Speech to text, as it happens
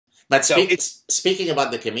But So it's speaking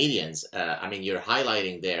about the comedians, I mean, you're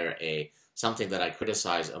highlighting there something that I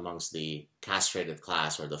criticize amongst the castrated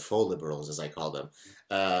class or the faux liberals, as I call them.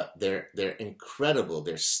 They're incredible.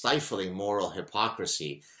 They're stifling moral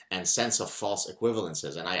hypocrisy and sense of false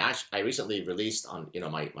equivalences. And I recently released on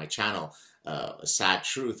my channel a sad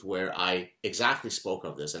truth where I exactly spoke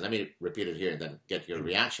of this. And let me repeat it here and then get your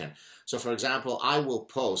reaction. So, for example, I will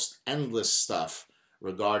post endless stuff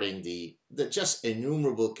regarding the just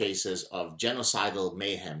innumerable cases of genocidal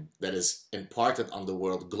mayhem that is imparted on the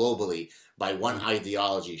world globally by one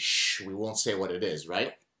ideology. Shh, we won't say what it is,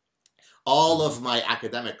 right? All of my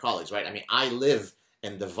academic colleagues, right? I mean, I live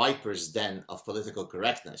in the viper's den of political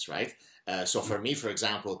correctness, right? So for me, for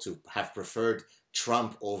example, to have preferred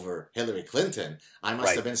Trump over Hillary Clinton, I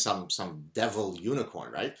must have right. been some devil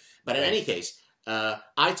unicorn, right? But in any case,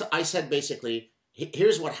 I said basically,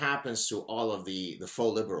 here's what happens to all of the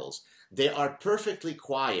faux liberals. They are perfectly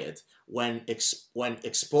quiet when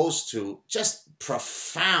exposed to just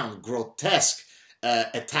profound, grotesque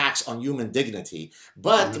attacks on human dignity.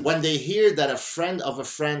 But when they hear that a friend of a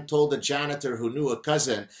friend told a janitor who knew a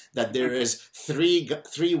cousin that there is three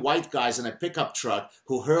white guys in a pickup truck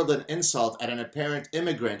who hurled an insult at an apparent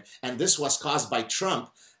immigrant, and this was caused by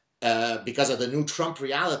Trump, because of the new Trump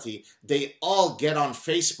reality, they all get on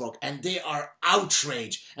Facebook and they are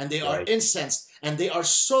outraged and they are incensed and they are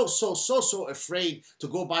so afraid to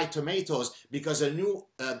go buy tomatoes because a new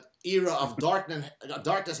era of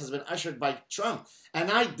darkness has been ushered by Trump.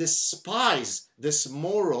 And I despise this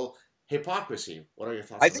moral hypocrisy. What are your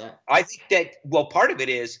thoughts on that? I think that, well, part of it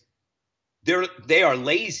is they are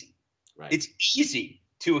lazy. Right. It's easy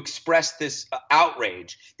to express this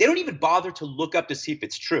outrage. They don't even bother to look up to see if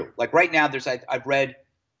it's true. Like right now, I've read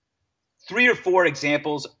 3 or 4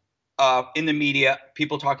 examples in the media,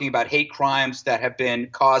 people talking about hate crimes that have been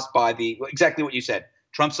caused by exactly what you said,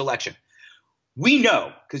 Trump's election. We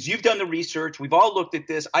know, because you've done the research, we've all looked at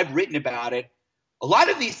this, I've written about it. A lot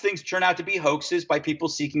of these things turn out to be hoaxes by people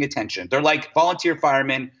seeking attention. They're like volunteer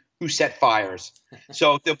firemen who set fires.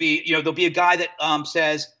 So there'll be a guy that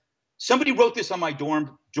says, somebody wrote this on my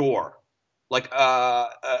dorm door, like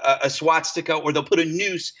a swastika, or they'll put a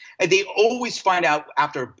noose, and they always find out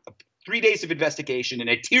after 3 days of investigation and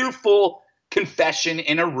a tearful confession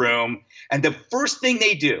in a room. And the first thing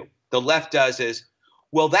they do, the left does, is,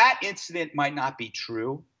 well, that incident might not be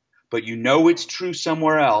true, but you know it's true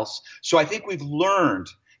somewhere else. So I think we've learned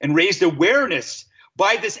and raised awareness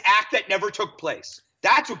by this act that never took place.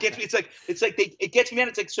 That's what gets me. It gets me, man.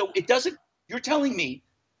 It's like, so it doesn't. You're telling me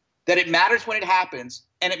that it matters when it happens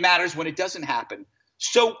and it matters when it doesn't happen.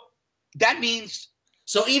 So that means.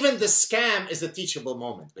 So even the scam is a teachable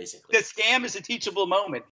moment, basically. The scam is a teachable moment.